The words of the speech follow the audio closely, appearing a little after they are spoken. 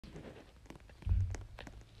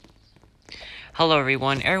Hello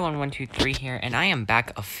everyone, Air1123 here, and I am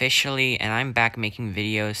back officially, and I'm back making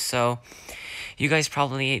videos. So, you guys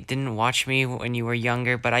probably didn't watch me when you were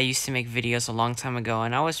younger, but I used to make videos a long time ago,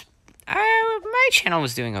 and my channel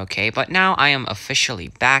was doing okay, but now I am officially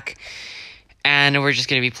back, and we're just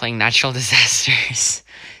gonna be playing natural disasters.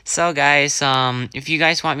 So guys, if you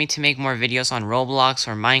guys want me to make more videos on Roblox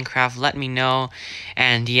or Minecraft, let me know.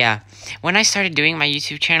 And yeah, when I started doing my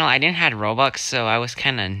YouTube channel, I didn't have Robux, so I was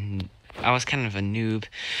kind of a noob,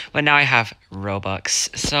 but now I have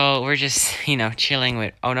Robux. So we're just, chilling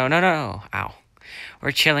with, oh no, ow.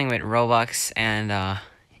 We're chilling with Robux, and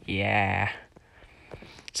yeah.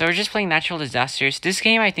 So we're just playing natural disasters. This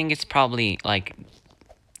game, I think it's probably, like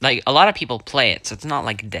a lot of people play it, so it's not,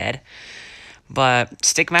 like, dead. But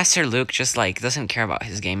Stickmaster Luke just, like, doesn't care about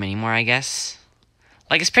his game anymore, I guess.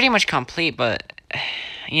 Like, it's pretty much complete, but,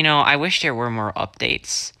 I wish there were more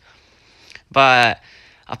updates. But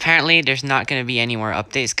apparently, there's not going to be any more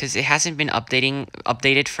updates, because it hasn't been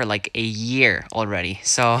updated for, like, a year already.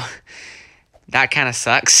 So, that kind of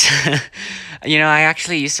sucks. I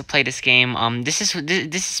actually used to play this game.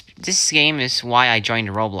 This game is why I joined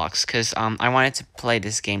Roblox, because I wanted to play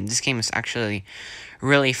this game. This game is actually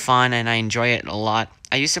really fun, and I enjoy it a lot.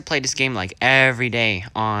 I used to play this game like every day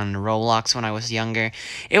on Roblox when I was younger.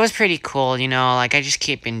 It was pretty cool, like I just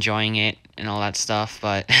keep enjoying it and all that stuff,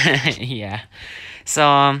 but yeah. So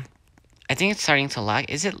I think it's starting to lag.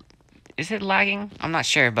 Is it lagging? I'm not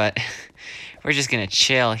sure, but we're just gonna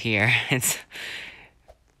chill here. I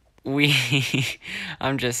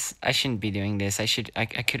shouldn't be doing this. I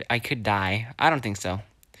could die. I don't think so.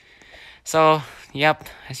 So, yep,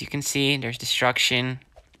 as you can see, there's destruction.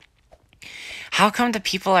 How come the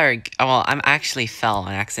people are... well, I actually fell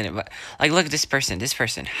on accident, but, like, look at this person.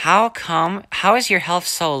 How is your health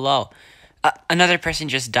so low? Another person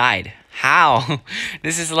just died. How?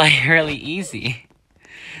 This is, like, really easy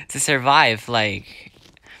to survive. Like,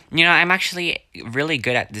 I'm actually really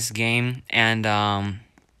good at this game, and,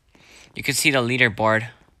 you can see the leaderboard.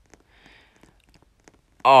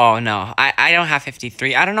 Oh no, I don't have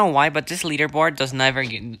 53. I don't know why, but this leaderboard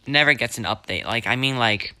never gets an update. Like, I mean,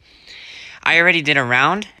 like, I already did a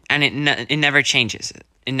round, and it never changes.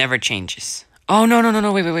 It never changes. Oh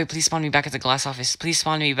no, wait, please spawn me back at the glass office. Please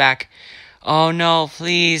spawn me back. Oh no,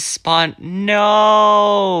 please spawn.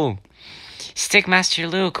 No, Stickmaster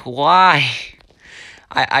Luke, why?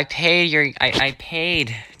 I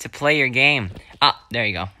paid to play your game. Ah, there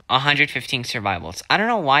you go. 115 survivals. I don't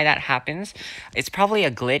know why that happens. It's probably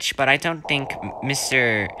a glitch, but I don't think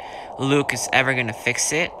Mr. Luke is ever gonna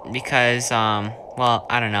fix it because, well,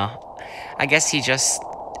 I don't know. I guess he's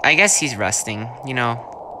resting,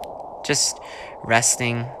 just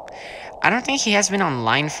resting. I don't think he has been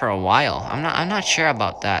online for a while. I'm not sure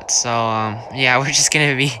about that. So, yeah, we're just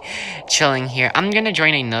gonna be chilling here. I'm gonna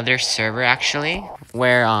join another server, actually,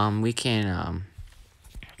 where, we can,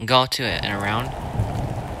 go to it and around.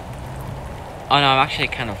 Oh no, I'm actually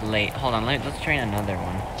kind of late. Hold on, let's join another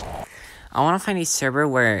one. I want to find a server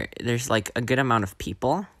where there's, like, a good amount of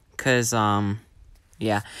people. Because,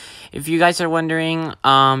 yeah. If you guys are wondering,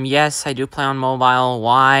 yes, I do play on mobile.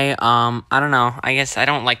 Why? I don't know. I guess I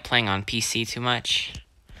don't like playing on PC too much.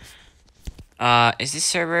 Is this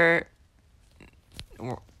server...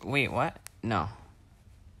 Wait, what? No.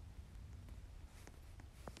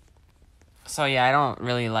 So, yeah, I don't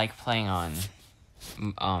really like playing on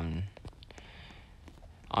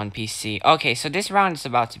PC. Okay, so this round is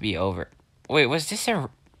about to be over. Wait, was this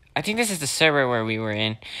I think this is the server where we were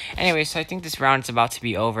in. Anyway, so I think this round is about to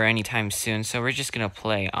be over anytime soon. So we're just gonna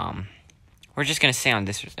play, we're just gonna stay on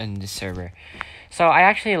this server. So I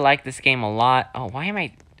actually like this game a lot. Oh, why am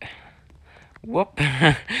I... Whoop.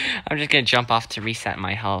 I'm just gonna jump off to reset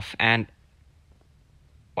my health. And,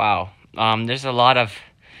 wow. There's a lot of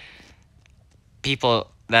people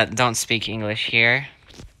that don't speak English here.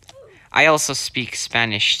 I also speak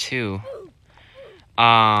Spanish too.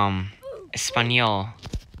 Espanol.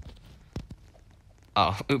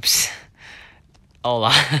 Oh, oops.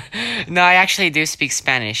 Hola. No, I actually do speak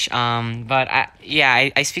Spanish. But I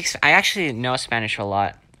actually know Spanish a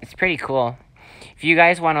lot. It's pretty cool. If you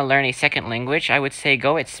guys want to learn a second language, I would say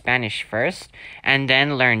go with Spanish first, and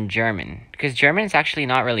then learn German. Because German is actually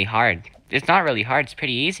not really hard. It's not really hard. It's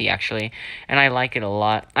pretty easy, actually. And I like it a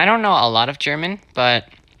lot. I don't know a lot of German, but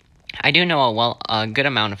I do know a good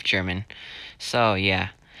amount of German. So,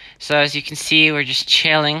 yeah. So, as you can see, we're just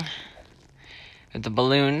chilling with the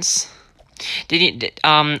balloons.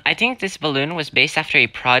 I think this balloon was based after a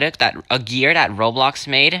gear that Roblox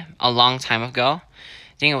made a long time ago.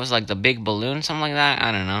 I think it was like the big balloon, something like that.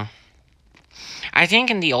 I don't know. I think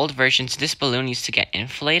in the old versions, this balloon used to get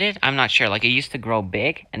inflated. I'm not sure. Like, it used to grow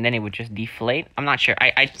big, and then it would just deflate. I'm not sure.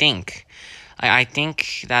 I think. I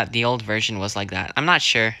think that the old version was like that. I'm not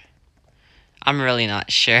sure. I'm really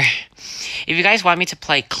not sure. If you guys want me to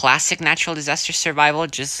play classic natural disaster survival,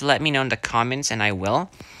 just let me know in the comments and I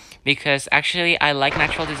will. Because actually, I like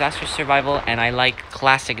natural disaster survival and I like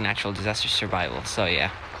classic natural disaster survival. So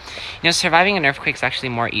yeah. You know, surviving an earthquake is actually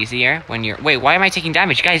more easier when you're... Wait, why am I taking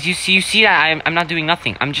damage? Guys, you see that I'm not doing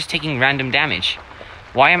nothing. I'm just taking random damage.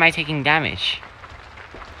 Why am I taking damage?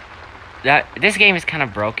 This game is kind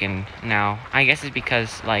of broken now. I guess it's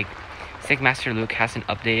because, like, Stickmaster Luke hasn't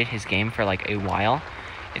updated his game for, like, a while.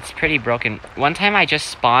 It's pretty broken. One time I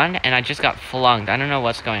just spawned, and I just got flunked. I don't know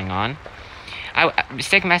what's going on.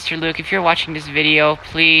 Stickmaster Luke, if you're watching this video,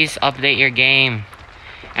 please update your game.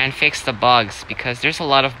 And fix the bugs, because there's a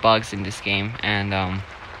lot of bugs in this game. And,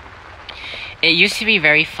 it used to be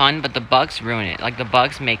very fun, but the bugs ruin it. Like, the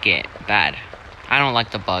bugs make it bad. I don't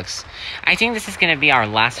like the bugs. I think this is gonna be our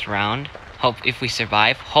last round. If we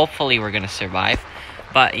survive. Hopefully we're gonna survive.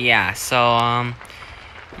 But yeah, so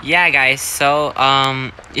yeah guys, so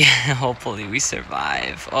yeah, hopefully we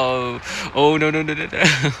survive. Oh no.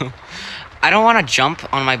 I don't wanna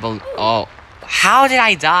jump on my balloon. Oh, how did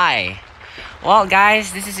I die? Well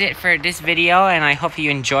guys, this is it for this video and I hope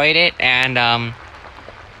you enjoyed it and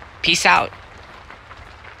peace out.